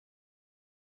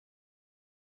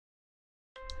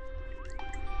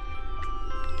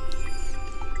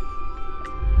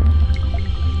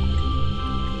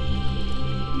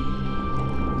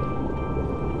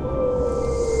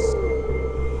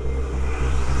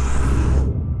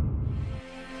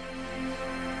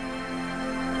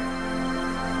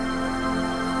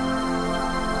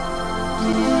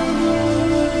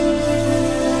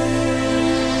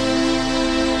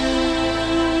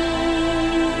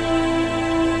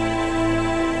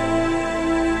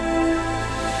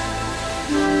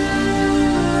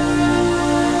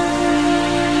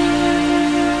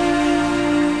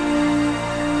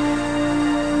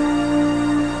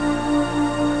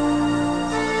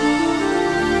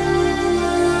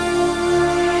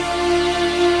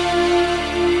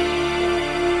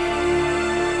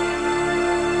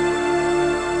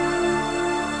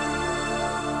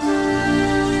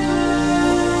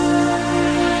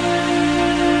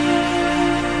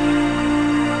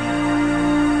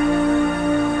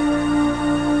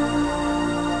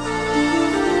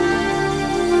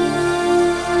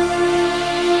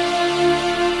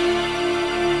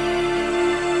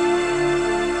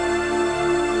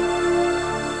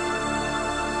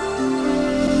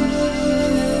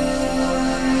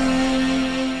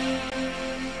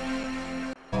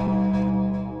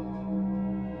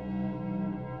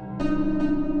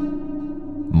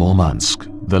Murmansk,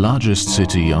 the largest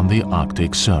city on the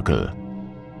Arctic Circle.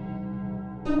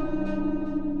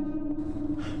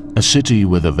 A city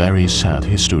with a very sad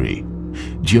history.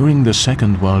 During the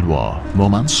Second World War,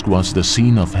 Murmansk was the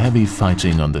scene of heavy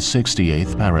fighting on the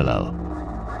 68th parallel.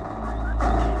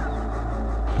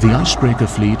 The icebreaker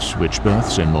fleet, which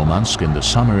berths in Murmansk in the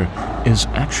summer, is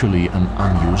actually an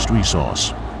unused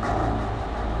resource.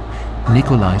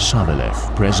 Nikolay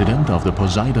Saveliev, president of the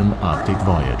Poseidon Arctic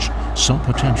Voyage, saw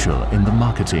potential in the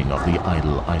marketing of the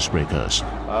idle icebreakers.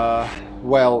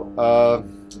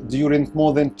 During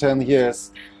more than 10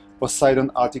 years,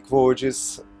 Poseidon Arctic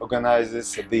Voyages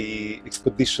organizes the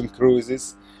expedition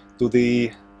cruises to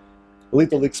the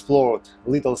little explored,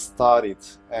 little studied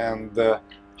and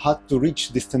hard to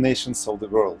reach destinations of the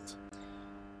world.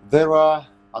 There are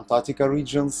Antarctica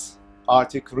regions,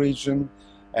 Arctic region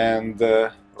and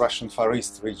Russian Far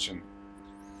East region.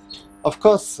 Of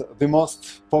course, the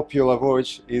most popular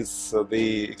voyage is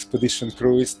the expedition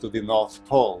cruise to the North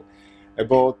Pole,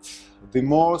 about the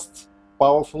most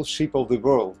powerful ship of the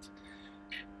world,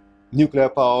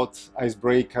 nuclear-powered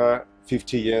icebreaker,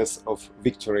 50 years of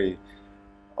victory,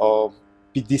 or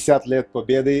 50 лет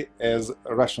победы, as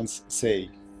Russians say.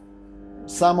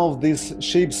 Some of these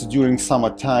ships during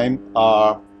summertime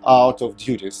are out of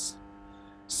duties,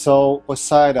 so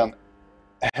Poseidon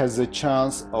has a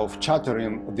chance of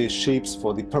chartering these ships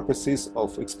for the purposes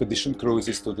of expedition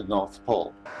cruises to the North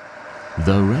Pole.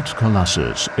 The Red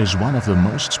Colossus is one of the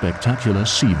most spectacular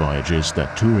sea voyages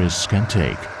that tourists can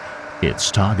take. Its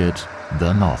target,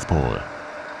 the North Pole.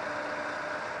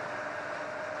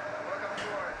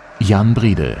 Jan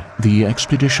Bryde, the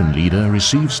expedition leader,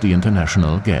 receives the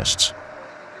international guests.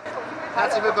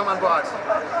 Herzlich willkommen an Bord.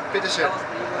 Bitte schön.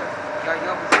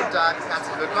 Guten Tag,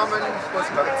 herzlich willkommen. Grüß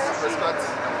Gott. Grüß Gott.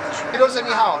 You say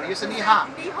ni hao. You say ni ha.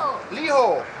 Li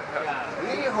ho.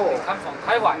 Li ho. Come from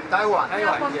Taiwan. Taiwan.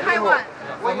 Taiwan. Li ho.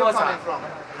 Where you coming from?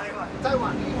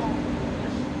 Taiwan. Li ho.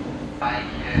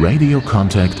 Radio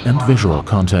contact and visual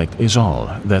contact is all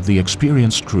that the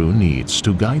experienced crew needs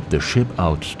to guide the ship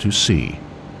out to sea.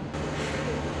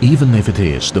 Even if it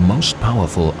is the most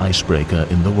powerful icebreaker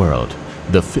in the world,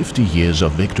 the 50 years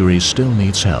of victory still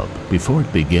needs help before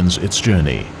it begins its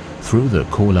journey through the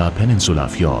Kola Peninsula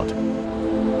Fjord.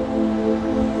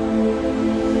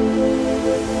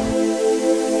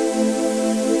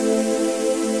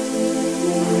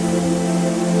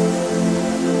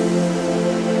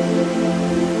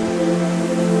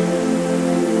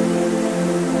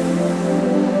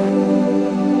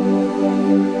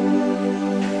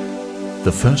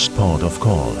 The first port of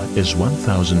call is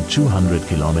 1,200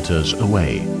 kilometers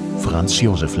away, Franz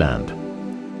Josef Land.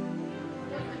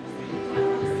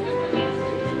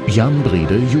 Jan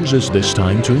Bryde uses this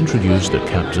time to introduce the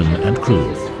captain and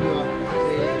crew.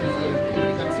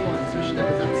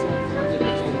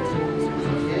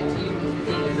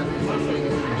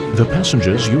 The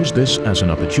passengers use this as an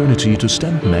opportunity to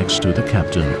stand next to the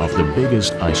captain of the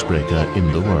biggest icebreaker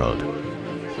in the world.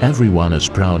 Everyone is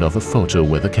proud of a photo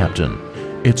with the captain.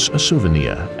 It's a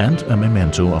souvenir and a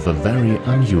memento of a very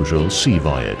unusual sea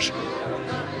voyage.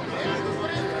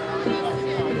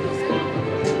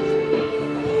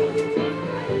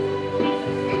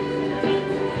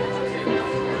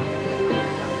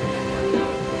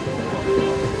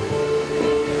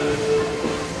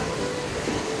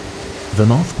 The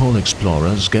North Pole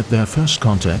explorers get their first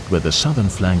contact with the southern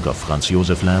flank of Franz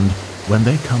Josef Land when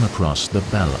they come across the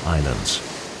Bell Islands.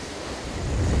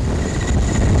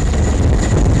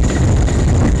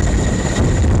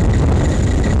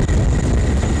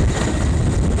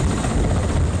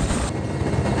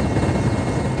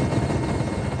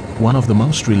 One of the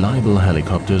most reliable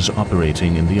helicopters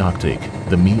operating in the Arctic,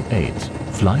 the Mi-8,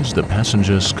 flies the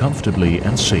passengers comfortably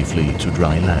and safely to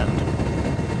dry land.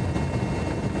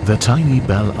 The tiny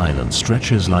Bell Island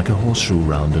stretches like a horseshoe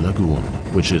round a lagoon,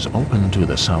 which is open to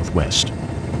the southwest.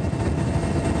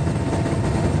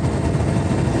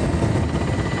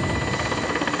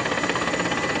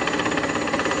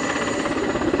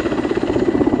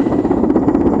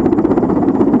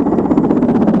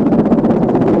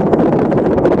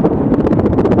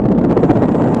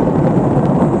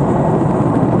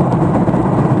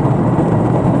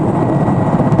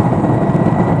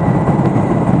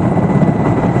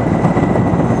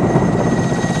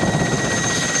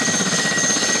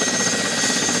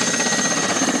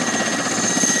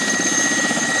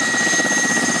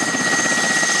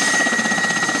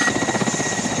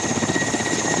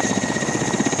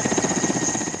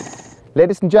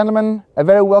 Ladies and gentlemen, a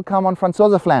very welcome on Franz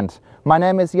Josef Land. My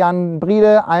name is Jan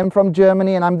Bryde, I'm from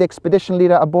Germany and I'm the expedition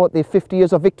leader aboard the 50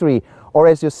 Years of Victory, or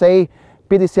as you say,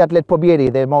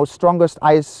 the most strongest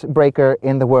icebreaker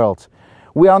in the world.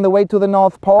 We are on the way to the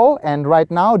North Pole, and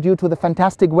right now, due to the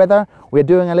fantastic weather, we're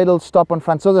doing a little stop on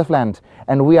Franz Josef Land,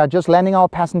 and we are just landing our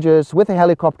passengers with a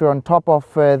helicopter on top of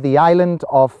the island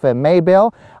of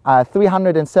Maybell,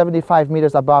 375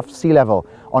 meters above sea level,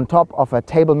 on top of a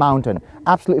table mountain.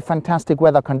 Absolutely fantastic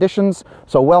weather conditions,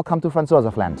 so welcome to Franz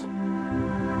Josef Land.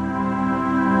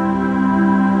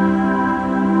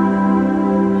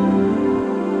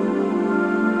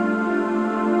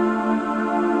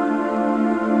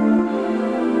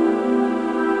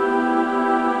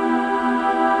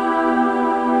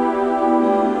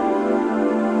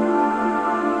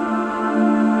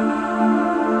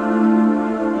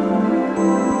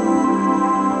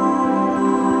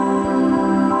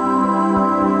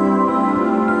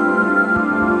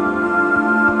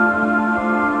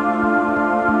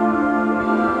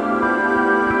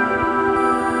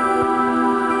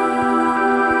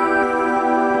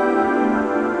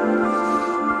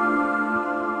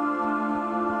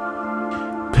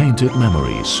 Painted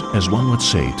memories, as one would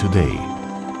say today.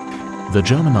 The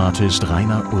German artist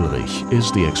Rainer Ulrich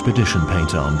is the expedition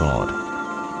painter on board.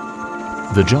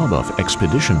 The job of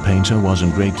expedition painter was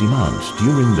in great demand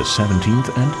during the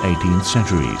 17th and 18th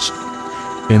centuries.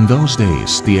 In those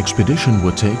days, the expedition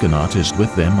would take an artist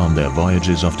with them on their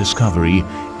voyages of discovery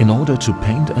in order to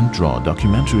paint and draw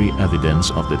documentary evidence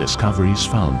of the discoveries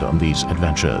found on these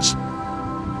adventures.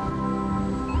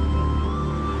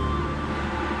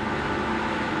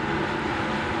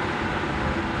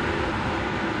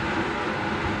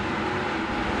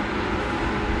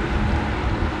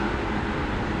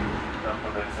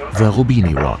 The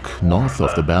Rubini Rock, north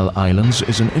of the Bell Islands,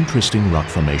 is an interesting rock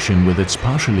formation with its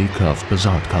partially curved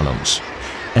basalt columns.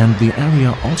 And the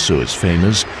area also is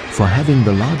famous for having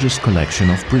the largest collection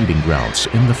of breeding grounds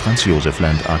in the Franz Josef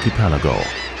Land archipelago.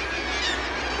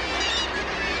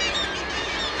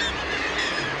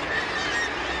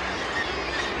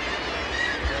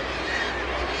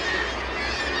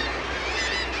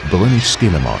 Brünnich's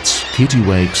guillemots,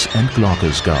 kittiwakes and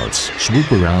glaucous gulls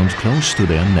swoop around close to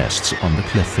their nests on the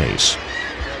cliff face.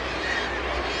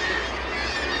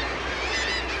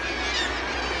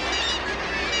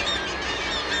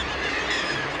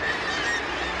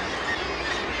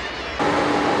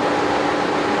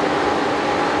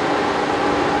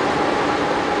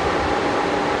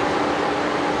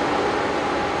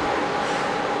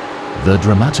 The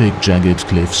dramatic jagged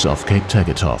cliffs of Cape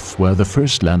Tegethoff were the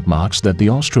first landmarks that the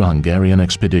Austro-Hungarian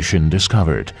expedition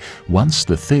discovered, once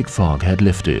the thick fog had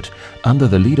lifted, under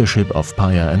the leadership of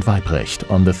Peyer and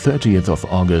Weibrecht on the 30th of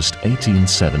August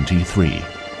 1873.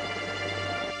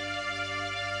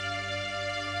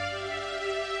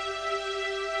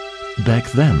 Back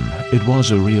then, it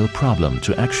was a real problem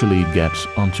to actually get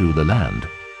onto the land.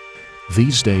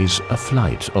 These days, a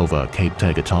flight over Cape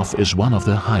Tegethoff is one of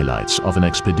the highlights of an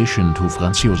expedition to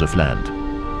Franz Josef Land.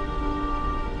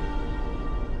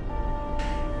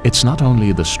 It's not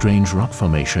only the strange rock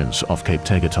formations of Cape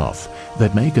Tegethoff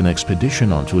that make an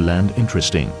expedition onto land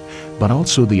interesting, but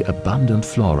also the abundant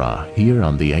flora here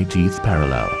on the 80th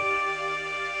parallel.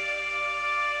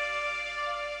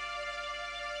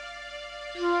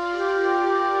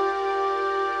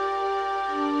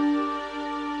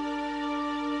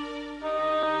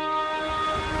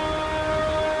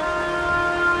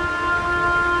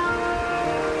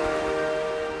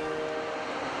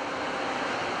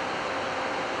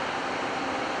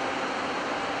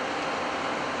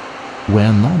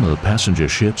 Where normal passenger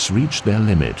ships reach their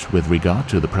limit with regard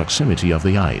to the proximity of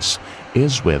the ice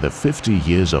is where the 50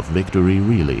 years of victory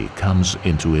really comes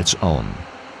into its own.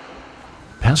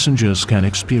 Passengers can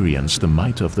experience the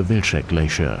might of the Wilczek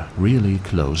Glacier really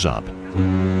close up.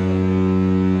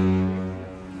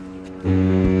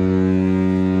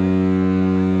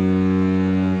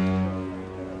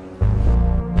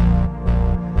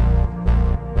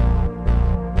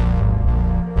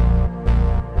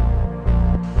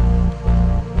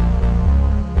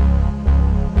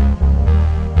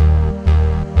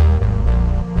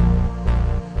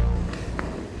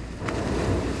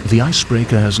 The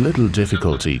icebreaker has little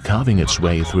difficulty carving its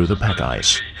way through the pack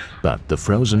ice, but the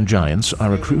frozen giants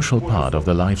are a crucial part of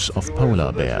the lives of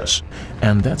polar bears,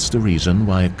 and that's the reason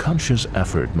why a conscious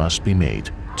effort must be made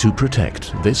to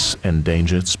protect this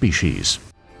endangered species.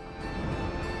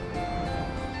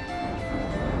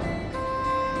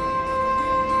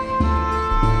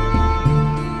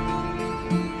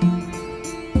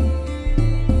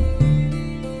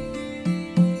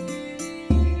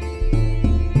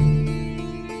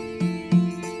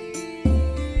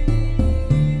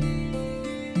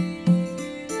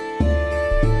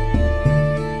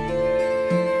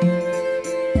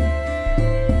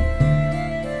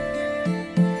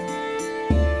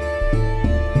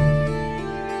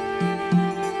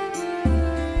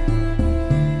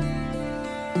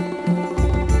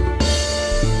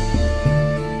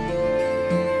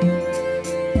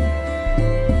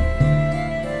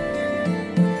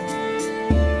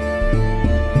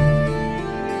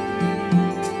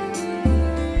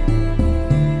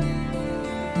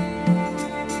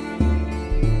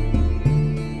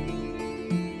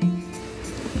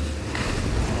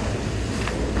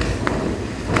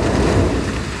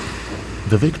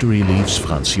 victory leaves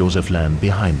Franz Josef Land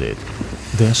behind it,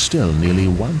 there's still nearly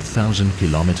 1,000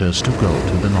 kilometers to go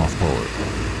to the North Pole.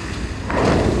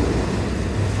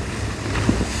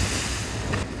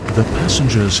 The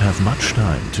passengers have much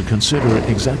time to consider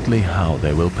exactly how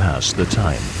they will pass the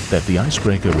time that the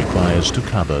icebreaker requires to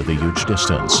cover the huge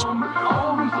distance.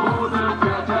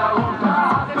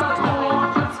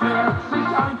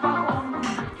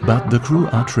 But the crew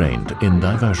are trained in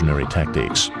diversionary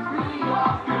tactics.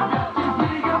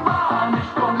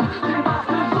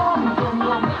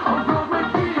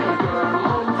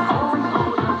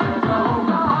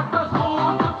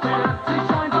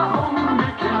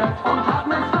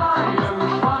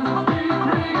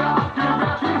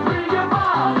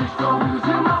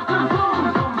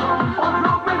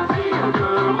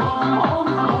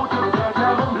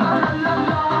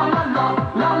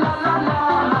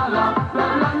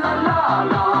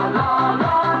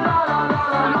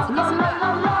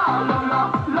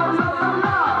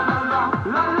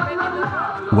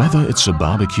 Whether it's a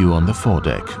barbecue on the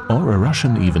foredeck or a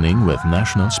Russian evening with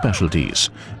national specialties,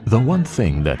 the one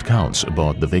thing that counts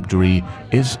aboard the Victory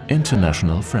is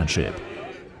international friendship.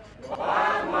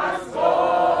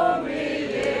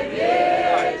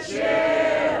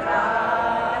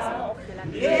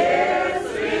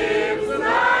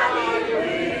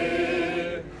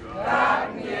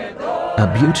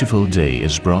 A beautiful day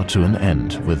is brought to an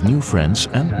end with new friends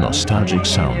and nostalgic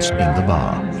sounds in the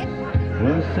bar.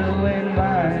 Was so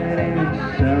inviting,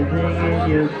 something in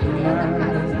your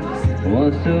smile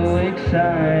was so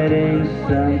exciting,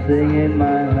 something in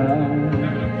my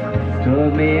heart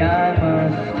told me I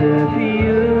must have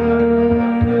you.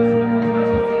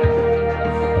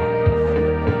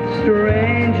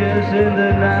 Strangers in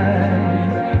the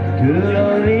night, two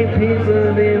lonely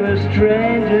people, we were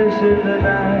strangers in the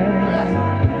night,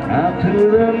 up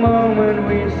to the moment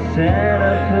we set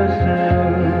up for sale.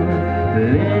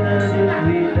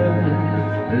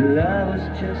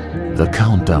 The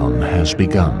countdown has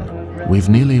begun. We've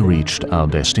nearly reached our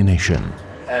destination.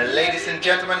 Ladies and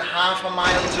gentlemen, half a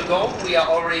mile to go. We are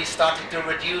already starting to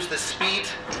reduce the speed.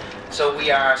 So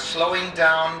we are slowing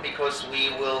down because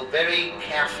we will very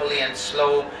carefully and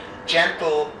slow,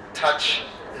 gentle touch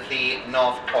the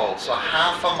North Pole. So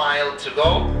half a mile to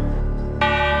go.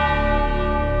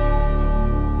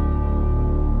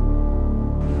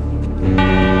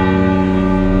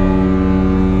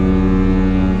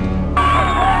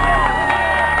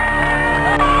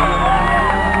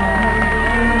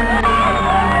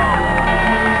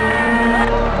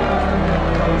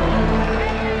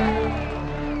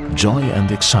 Joy and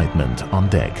excitement on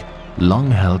deck.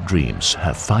 Long-held dreams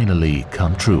have finally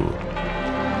come true.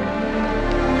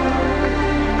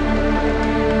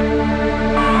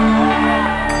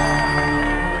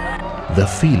 The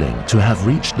feeling to have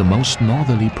reached the most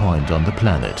northerly point on the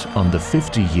planet on the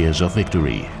 50 years of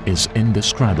victory is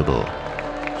indescribable.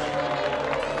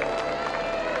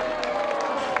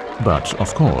 But,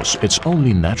 of course, it's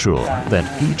only natural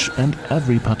that each and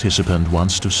every participant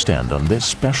wants to stand on this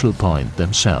special point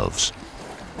themselves.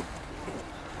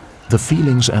 The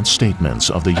feelings and statements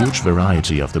of the huge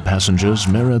variety of the passengers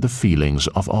mirror the feelings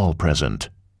of all present.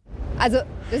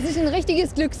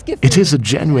 It is a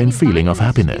genuine feeling of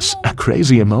happiness, a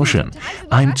crazy emotion.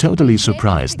 I'm totally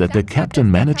surprised that the captain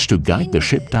managed to guide the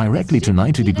ship directly to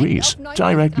 90 degrees,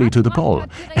 directly to the pole,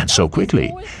 and so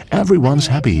quickly. Everyone's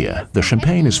happy here, the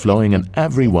champagne is flowing and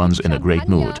everyone's in a great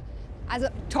mood.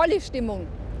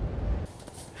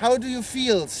 How do you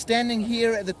feel standing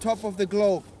here at the top of the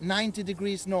globe, 90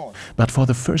 degrees north? But for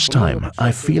the first time,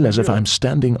 I feel as if I'm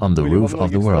standing on the roof of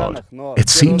the world. It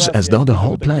seems as though the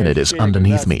whole planet is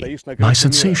underneath me. My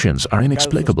sensations are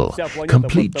inexplicable.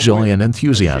 Complete joy and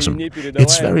enthusiasm.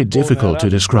 It's very difficult to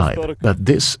describe, but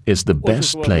this is the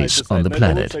best place on the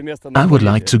planet. I would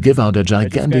like to give out a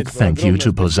gigantic thank you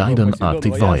to Poseidon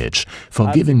Arctic Voyage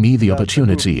for giving me the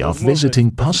opportunity of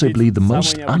visiting possibly the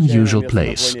most unusual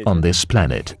place on this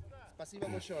planet.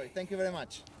 Thank you very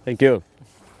much. Thank you.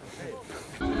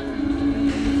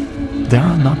 There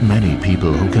are not many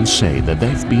people who can say that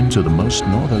they've been to the most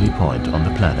northerly point on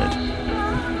the planet.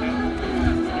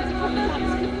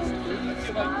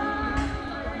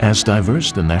 As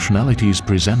diverse the nationalities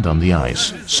present on the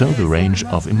ice, so the range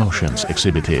of emotions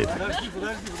exhibited.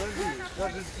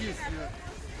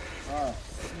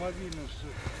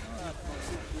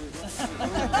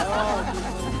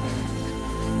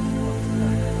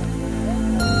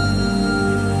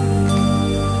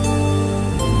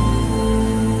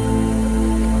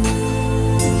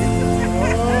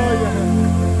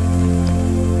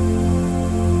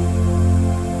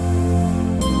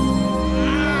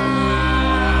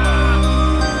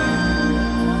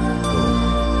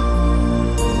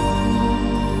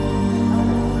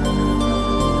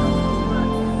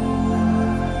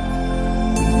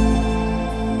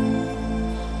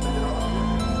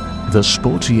 The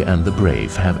sporty and the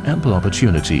brave have ample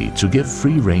opportunity to give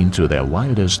free rein to their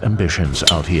wildest ambitions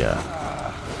out here.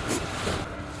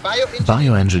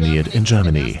 Bioengineered in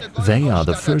Germany, they are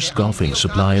the first golfing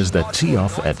suppliers that tee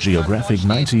off at geographic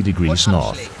 90 degrees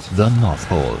north, the North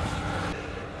Pole.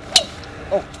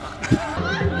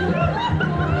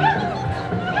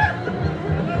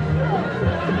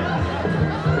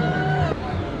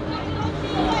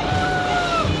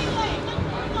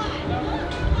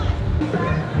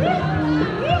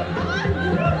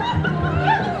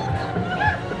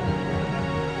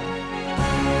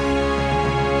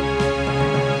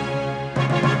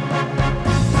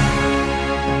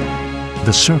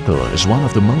 The circle is one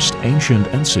of the most ancient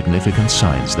and significant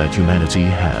signs that humanity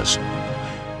has.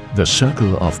 The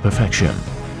circle of perfection.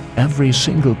 Every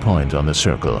single point on the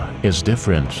circle is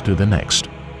different to the next.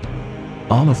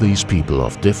 All of these people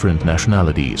of different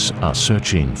nationalities are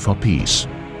searching for peace.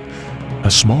 A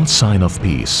small sign of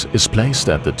peace is placed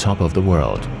at the top of the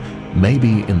world,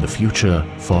 maybe in the future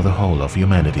for the whole of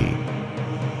humanity.